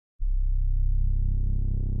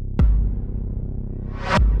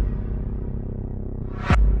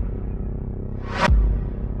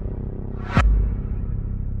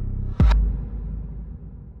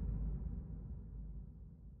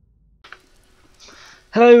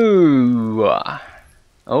Hello.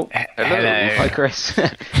 Oh, Hello. hi Chris.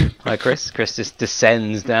 Hi Chris. Chris just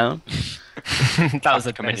descends down. That was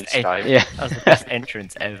the Coming best. in style. Yeah. That was the best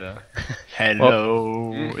entrance ever. Well,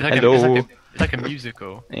 Hello. hello. It's like a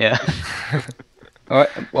musical. Yeah. All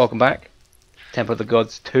right. Welcome back. Temple of the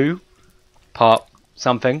Gods 2, part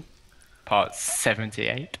something Part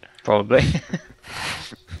 78. probably.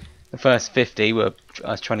 The first 50 were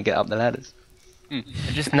us trying to get up the ladders. I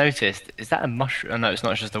just noticed. Is that a mushroom? Oh, no, it's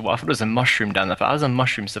not. It's just a. I thought it was a mushroom down there. How was a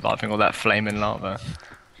mushroom surviving all that flaming lava?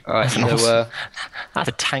 All right. That's an So awesome- That's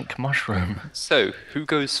a tank mushroom. So, who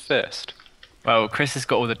goes first? Well, Chris has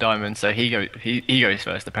got all the diamonds, so he goes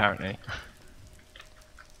first apparently.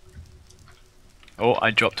 Oh,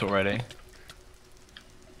 I dropped already.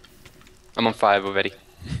 I'm on fire already.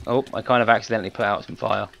 oh, I kind of accidentally put out some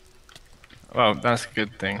fire. Well, that's a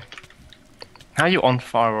good thing. How are you on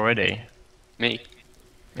fire already? Me.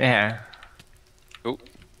 Yeah. Oh,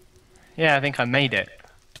 Yeah, I think I made it.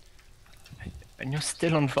 And you're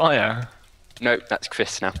still on fire. no, that's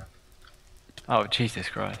Chris now. Oh, Jesus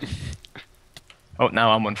Christ. Oh,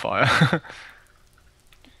 now I'm on fire.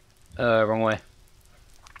 Wrong way.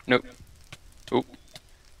 Nope. Oh,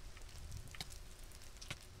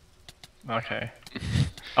 Okay.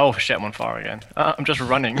 Oh shit, I'm on fire again. I'm just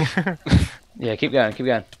running. Yeah. Keep going. Keep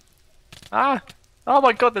going. Ah! Oh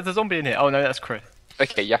my god, there's a zombie in here. Oh no, that's Chris.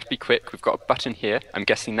 okay, you have to be quick. We've got a button here. I'm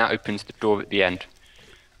guessing that opens the door at the end.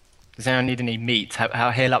 Does anyone need any meat?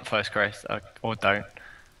 Heal up first, Chris. Or don't.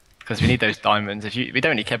 Because we need those diamonds. We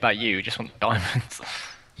don't really care about you, we just want diamonds.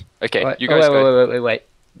 Okay, Right. you Oh, guys go. wait.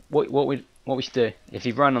 What we should do? If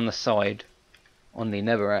you run on the side, on the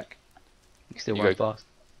netherrack, you can still You run go. fast.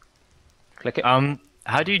 Click it.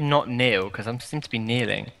 How do you not kneel? Because I seem to be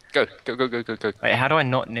kneeling. Go, go, go, go, go, go. Wait, how do I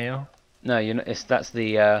not kneel? No, that's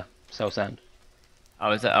the soul sand.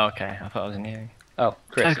 Oh, is that? Oh, okay, I thought I was kneeling. Oh,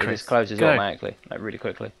 Chris, Go, it Chris, just closes go. automatically, like really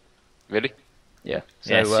quickly. Really? Yeah.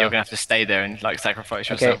 So, Yes, you're gonna have to stay there and like sacrifice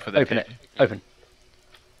okay, yourself for the open it. pig. Open.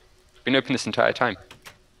 Been open this entire time.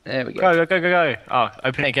 There we go. Go, go, go, go, go. Oh,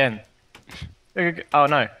 open it again. Go, go, go. Oh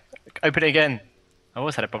no. Open it again. I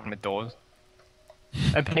always had a problem with doors.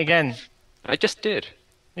 Open it again. I just did.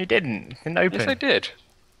 You didn't. It didn't open. Yes, I did.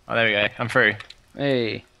 Oh, there we go. I'm through.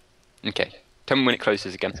 Hey, Okay, tell me when it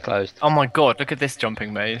closes again. it's closed. Oh my god, look at this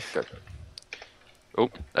jumping maze. Go. Oh,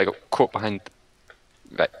 I got caught behind.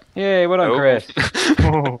 Right. Yay, well done, Oh. Chris.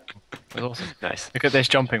 Oh, that's awesome. Nice. Look at this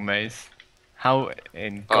jumping maze. How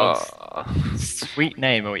in God's Ah. sweet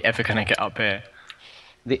name are we ever gonna get up here?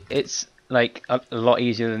 It's like a lot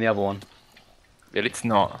easier than the other one. Really? It's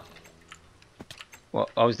not. Well,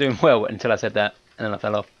 I was doing well until I said that, and then I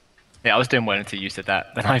fell off. Yeah, I was doing well until you said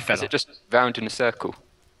that. Then I fell Is off. it just round in a circle?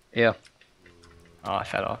 Yeah. Oh, I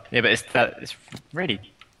fell off. Yeah, but it's really.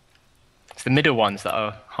 It's the middle ones that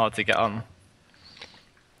are hard to get on.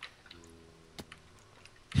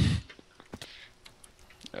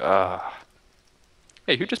 Ah.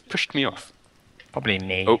 Hey, who just pushed me off? Probably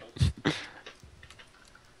me. Oh,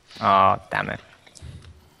 Oh, damn it.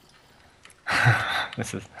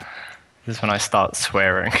 this is when I start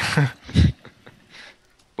swearing. Are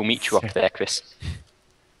we'll meet you up there, Chris.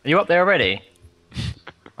 you up there already?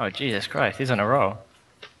 Oh, Jesus Christ, he's on a roll.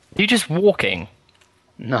 Are you just walking?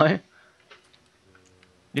 No.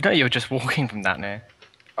 You know you're just walking from that near.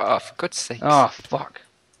 Ah, for God's sake. Oh fuck.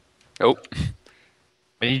 Oh,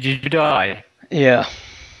 Did you die? Yeah.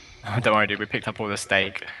 Oh, don't worry, dude, we picked up all the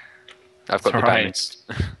steak. I've got It's the alright. diamonds.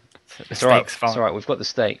 The It's alright. steak's fine. It's alright. We've got the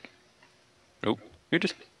steak. Oh, who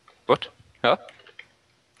just... What? Huh?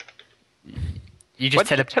 You Why just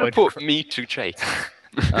did you teleported. teleport me to Jake?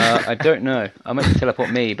 I don't know. I meant to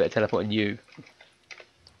teleport me, but it teleported you.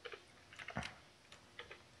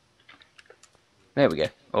 There we go.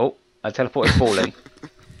 Oh, I teleported falling.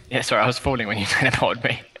 Yeah, sorry, I was falling when you teleported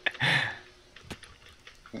me.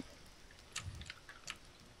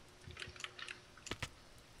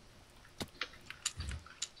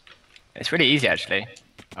 It's really easy actually.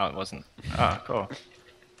 Oh, it wasn't. Oh, cool.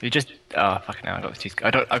 You just. Oh, fucking hell, I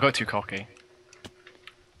got too cocky.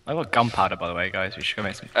 I got gunpowder, by the way, guys. We should go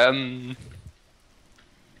make some.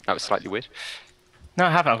 That was slightly weird. No,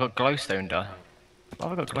 I haven't. I've got glowstone dust. Why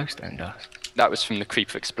have I got glowstone dust? That was from the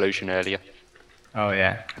creeper explosion earlier. Oh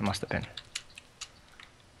yeah, it must have been.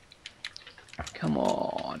 Come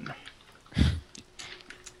on.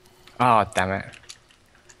 Oh damn it.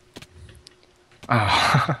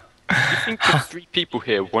 Oh. I think with 3 people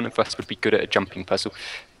here, one of us would be good at a jumping puzzle.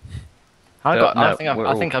 I No, think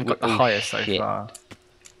I've got the we're all highest so shit. far.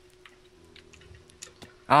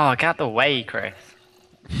 Oh, get out the way, Chris.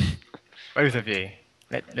 Both of you.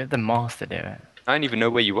 Let the master do it. I don't even know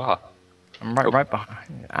where you are. I'm right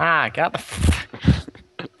behind you. Ah, get out the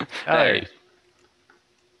Oh, Hey.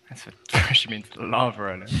 that's what pushing me into the lava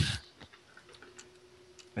earlier.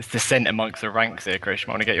 There's dissent amongst the ranks here, Chris. You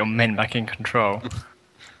might want to get your men back in control.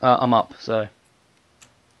 I'm up, so.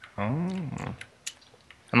 Oh.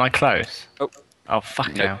 Am I close? Oh, Oh,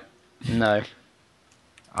 fuck No. now. No.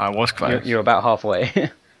 I was close. You're about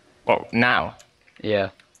halfway. Well, now? Yeah.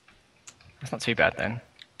 That's not too bad then.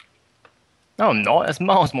 No, I'm not. There's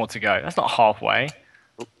miles more to go. That's not halfway.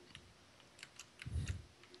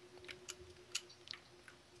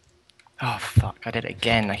 Oh, fuck. I did it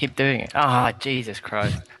again. I keep doing it. Ah, Jesus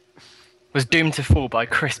Christ. Was doomed to fall by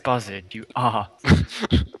Chris Buzzard. You are. I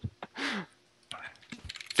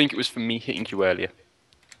think it was from me hitting you earlier.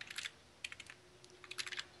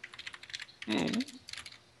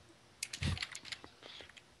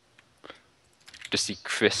 Just see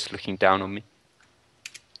Chris looking down on me.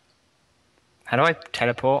 How do I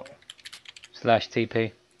teleport?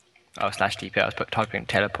 /TP. Oh, /TP. I was typing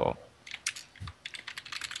teleport.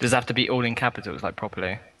 Does it have to be all in capitals, like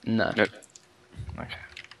properly? No. No. Okay.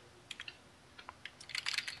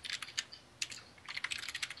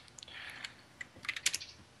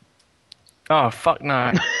 Oh, fuck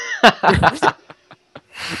no. That's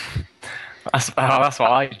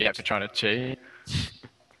what I get for trying to cheat.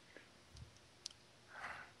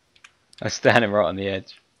 I was standing right on the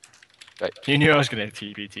edge. Right. You knew I was going to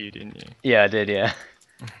TBT you, didn't you? Yeah, I did, yeah.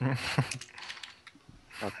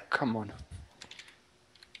 Oh, come on.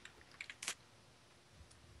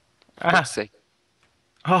 For Ah. God's sake.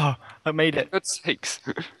 Oh, I made it. For God's sakes.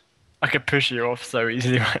 I could push you off so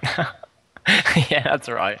easily right now. Yeah, that's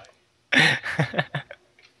right. Come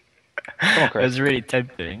on, It Chris. was really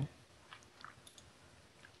tempting.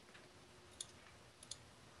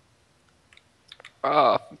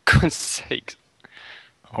 Ah, for God's sakes.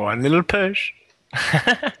 One little push.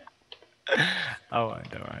 Oh,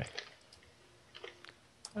 don't worry.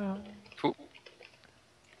 Oh.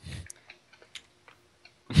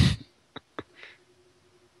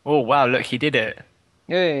 Oh, wow, look, he did it.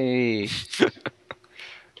 Yay!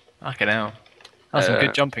 Fucking hell. That was some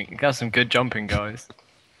good jumping. That was some good jumping, guys.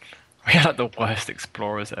 We are like the worst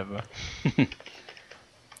explorers ever.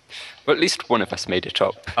 Well, at least one of us made it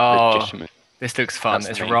up. Oh. Legitimate. This looks fun. That's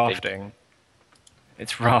It's the main rafting.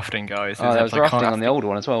 It's rafting, guys. Oh, there was I can't rafting on have the to- old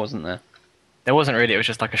one as well, wasn't there? There wasn't really. It was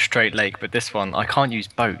just like a straight lake. But this one, I can't use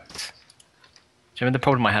boats. Do you remember the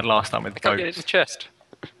problem I had last time with Can't get it in boats? the chest.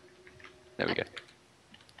 There we go. Do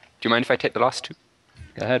you mind if I take the last two?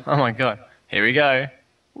 Go ahead. Oh my god. Here we go. Jake,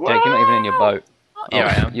 you're not even in your boat. Yeah,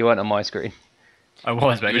 I am. You weren't on my screen. I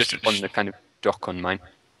was, but You were just just on the kind of dock on mine.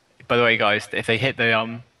 By the way, guys, if they hit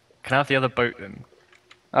the can I have the other boat then?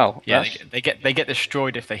 Oh, Yeah, that's- they get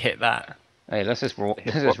destroyed if they hit that. Hey, let's just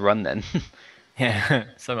run then. Yeah,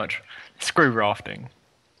 so much. Screw rafting.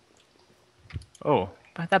 Oh,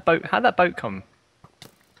 how'd that boat come?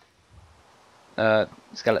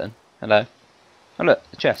 Skeleton. Hello. Oh look,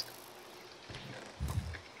 the chest.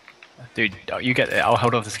 Dude, you get it. I'll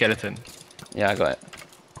hold off the skeleton. Yeah, I got it.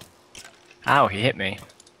 Ow, he hit me.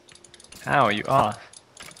 Ow, you are.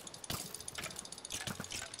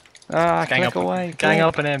 Ah, Gang click up, away. gang click.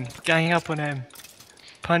 up on him. Gang up on him.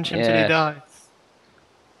 Punch him till Yes. he dies.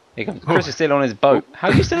 Here comes. Chris is still on his boat. How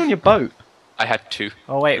are you still on your boat? I had two.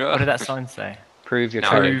 Oh wait, what did that sign say? Prove your No.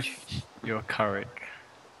 courage. Prove your courage.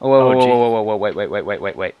 Oh, whoa, Oh, whoa, whoa, gee. whoa, whoa,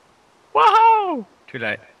 whoa, wait. Whoa! Too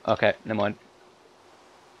late. Okay, never mind.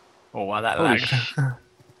 Oh wow, that Holy lagged.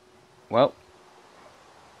 Well.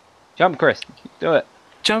 Jump, Chris. Do it.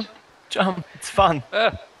 Jump, jump. It's fun.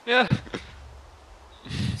 Yeah.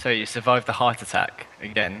 So you survived the heart attack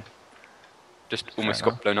again. Just almost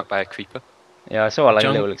enough. got blown up by a creeper. Yeah, I saw like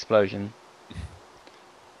Jump. a little explosion.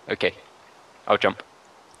 Okay. I'll jump.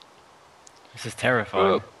 This is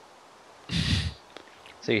terrifying. Oh.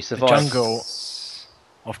 So you The survived. jungle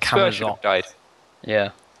of Spur should have Camazot. died. Yeah.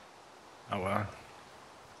 Oh well.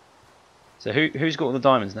 So who's got all the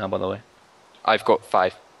diamonds now, by the way? I've got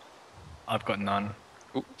 5. I've got none.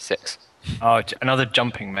 Ooh, 6. Oh, another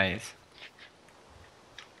jumping maze.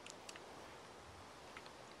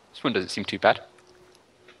 This one doesn't seem too bad.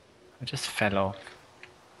 I just fell off.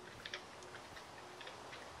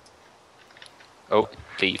 Oh,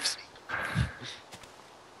 leaves.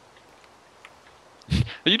 Are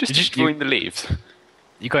you just Did you- destroying the leaves?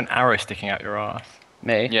 You got an arrow sticking out your ass.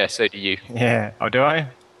 Me? Yeah, so do you. Yeah. Oh, do I?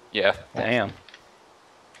 Yeah. Damn.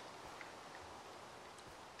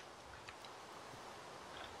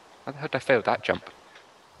 How the hell did I fail that jump?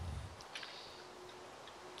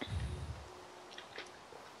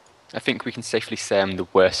 I think we can safely say I'm the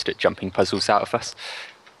worst at jumping puzzles out of us.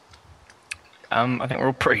 I think we're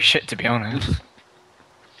all pretty shit, to be honest. I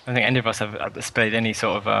don't think any of us have displayed any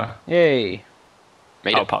sort of Yay!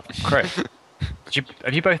 Made oh, it. apart from Chris.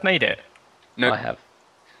 Have you both made it? No, I have.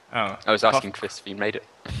 Oh. I was asking Chris if he made it.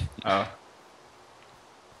 Oh.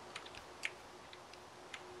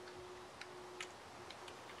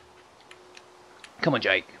 Come on,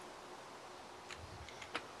 Jake.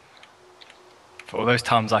 For all those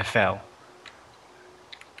times I fell.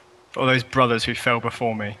 For all those brothers who fell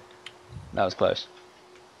before me. That was close.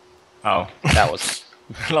 Oh. That was.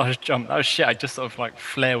 Last jump. That was shit. I just sort of like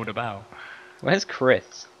flailed about. Where's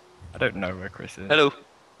Chris? I don't know where Chris is. Hello.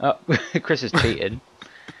 Oh, Chris is cheated.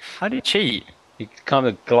 How do you cheat? He kind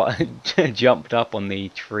of jumped up on the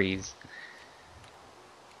trees.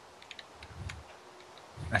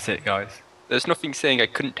 That's it, guys. There's nothing saying I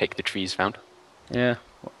couldn't take the trees found. Yeah.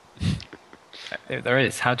 There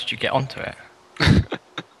is. How did you get onto it?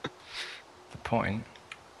 The point.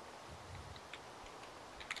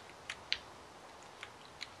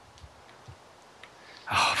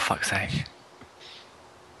 Oh, fuck's sake.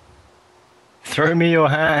 Throw me your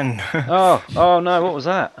hand. Oh no! What was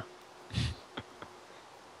that?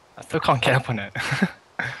 I still can't get up on it.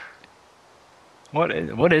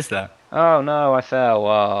 What is that? Oh no! I fell.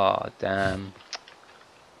 Oh damn.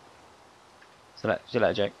 See you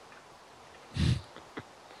later, Jake.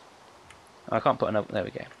 I can't put another. There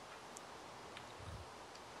we go.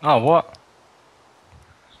 Oh, what?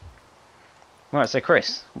 Right, so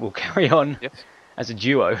Chris, we'll carry on Yes. as a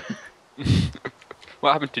duo.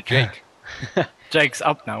 What happened to Jake? Jake's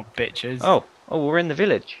up now, bitches. Oh, we're in the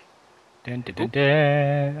village. Dun, dun, dun,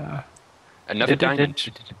 dun. Another diamond.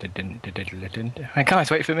 Hey guys,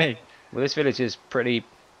 wait for me. Well, this village is pretty.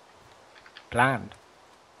 Bland.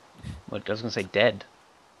 Well, I was gonna say dead.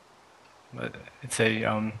 But it's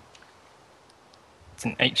an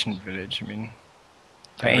ancient village. I mean,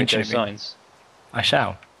 by Don't read ancient, those I mean- signs. I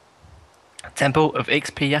shall. Temple of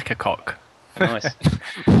Ixpiakakok. Nice.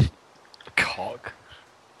 Cock.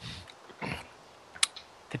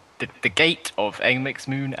 The gate of Egmix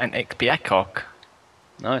Moon and Ixpiakok.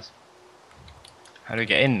 Nice. How do we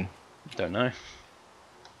get in? Don't know.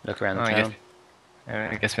 Look around the Oh, town.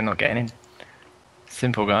 I guess we're not getting in.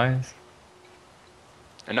 Simple, guys.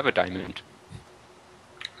 Another diamond.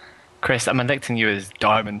 Chris, I'm electing you as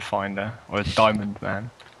Diamond Finder, or as Diamond Man.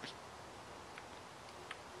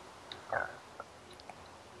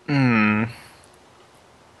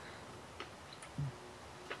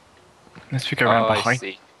 Let's figure around I behind.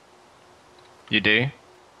 see. You do?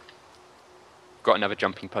 Got another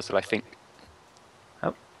jumping puzzle, I think.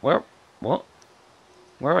 Oh, where? What?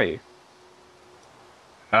 Where are you?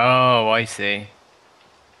 Oh, I see.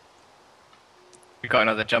 We got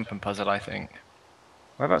another jumping puzzle, I think.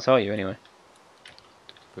 Whereabouts are you anyway?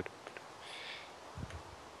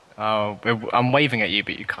 Oh, I'm waving at you,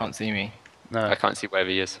 but you can't see me. No. I can't see where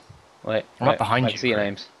he is. Wait. I'm right wait, behind I you, see your Craig.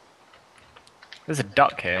 names. There's a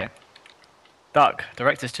duck here. Duck,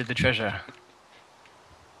 direct us to the treasure.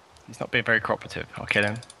 He's not being very cooperative. I'll kill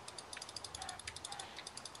him.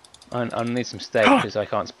 I need some steak because I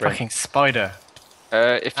can't sprint. Fucking spider.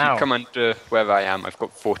 If you Ow. come under where I am, I've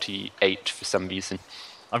got 48 for some reason.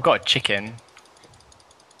 I've got a chicken.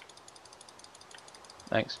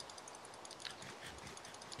 Thanks.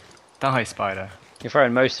 Die, spider. You're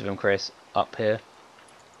throwing most of them, Chris, up here.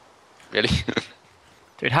 Really?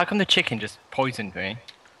 Dude, how come the chicken just poisoned me?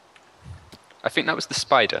 I think that was the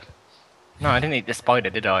spider. No, I didn't eat the spider,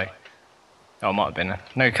 did I? Oh, it might have been.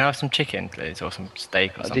 No, can I have some chicken, please? Or some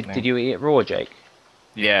steak or something? Did you eat it raw, Jake?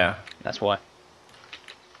 Yeah. That's why.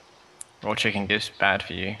 Raw chicken is bad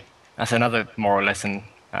for you. That's another moral lesson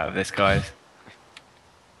out of this, guys.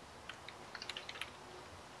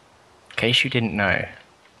 In case you didn't know,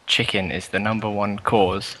 chicken is the #1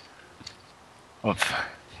 cause of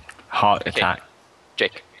heart Okay. attack.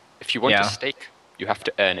 Jake, if you want Yeah. a steak, you have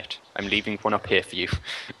to earn it. I'm leaving one up here for you.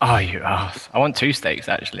 Oh, you ass. I want 2 steaks,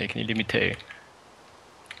 actually. Can you leave me 2?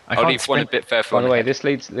 I I'll can't leave one a sprint- bit further By on the way, ahead.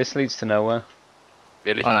 this leads to nowhere.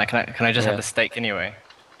 Really? Oh, no, can I just Yeah. have the steak anyway?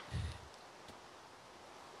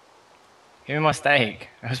 Give me my steak.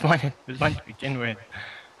 It was mine to begin with.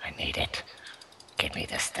 I need it. Give me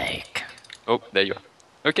the steak. Oh, there you are.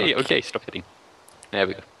 Okay, okay, stop hitting. There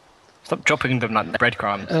we go. Stop dropping them like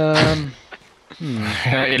breadcrumbs.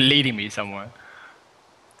 You're leading me somewhere.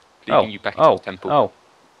 Leading you back to the temple. Oh,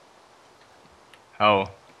 Oh,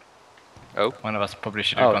 Oh, one of us probably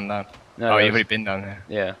should have Oh. gone down. No, Oh, that you've was- already been down there.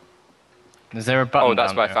 yeah. Is there a button oh,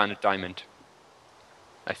 that's down where I there? found a diamond.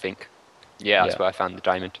 I think. Yeah, that's Yeah. where I found the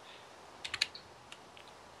diamond.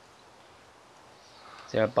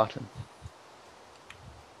 Is there a button?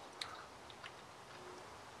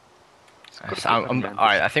 gotta So be around this.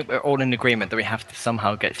 alright, I think we're all in agreement that we have to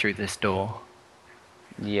somehow get through this door.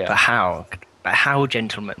 Yeah. But how? But how,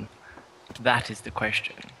 gentlemen? That is the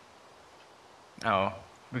question. Oh,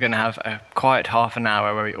 we're gonna have a quiet half an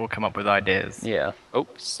hour where we all come up with ideas. Yeah. Oh,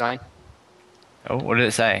 sign. Oh, what did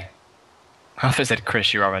it say? I thought it said,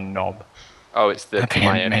 Chris, you are a knob. Oh, it's the That'd be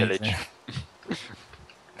Maya amazing. village.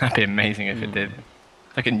 That'd be amazing if it did.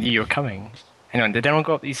 Like it knew you were coming. Hang on, did anyone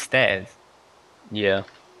go up these stairs? Yeah.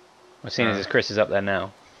 I've seen it as Chris is up there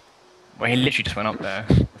now. Well, he literally just went up there.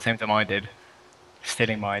 The same time I did.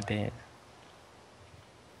 Stealing my idea.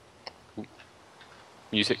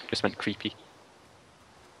 Music just went creepy.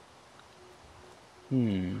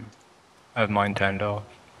 Hmm. I have mine turned off.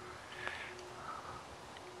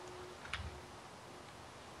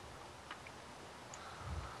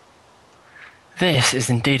 This is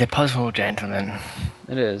indeed a puzzle, gentlemen.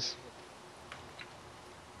 It is.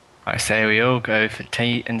 I say we all go for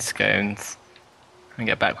tea and scones. When we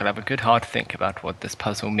get back, we'll have a good hard think about what this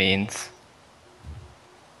puzzle means.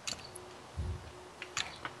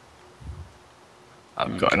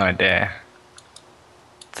 I've got an idea.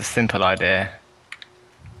 It's a simple idea,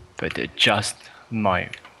 but it just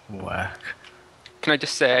might work. Can I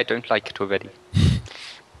just say I don't like it already?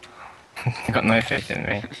 You've got no faith in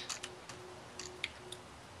me.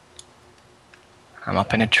 I'm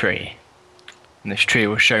up in a tree, and this tree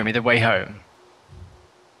will show me the way home.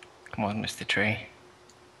 Come on, Mr. Tree.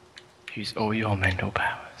 Use all your mental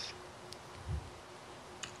powers.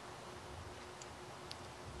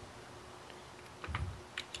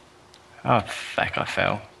 Oh, fuck, I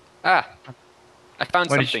fell. Ah! I found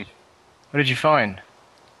What did something. What did you find?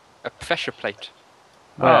 A pressure plate.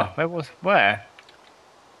 Where? Oh, where?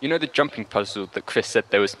 You know the jumping puzzle that Chris said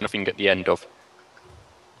there was nothing at the end of?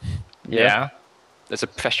 Yeah. There's a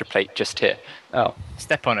pressure plate just here. Oh.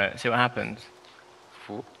 Step on it, see what happens.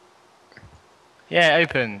 Ooh. Yeah, it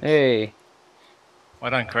opens. Hey.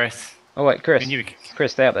 Well done, Chris. Oh wait, Chris. You-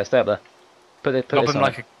 Chris, stay up there. Stay up there. Put Lob this him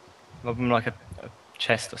on. like a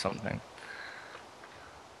chest or something.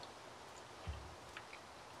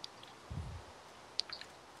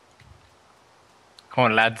 Come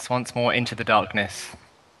on, lads, once more into the darkness.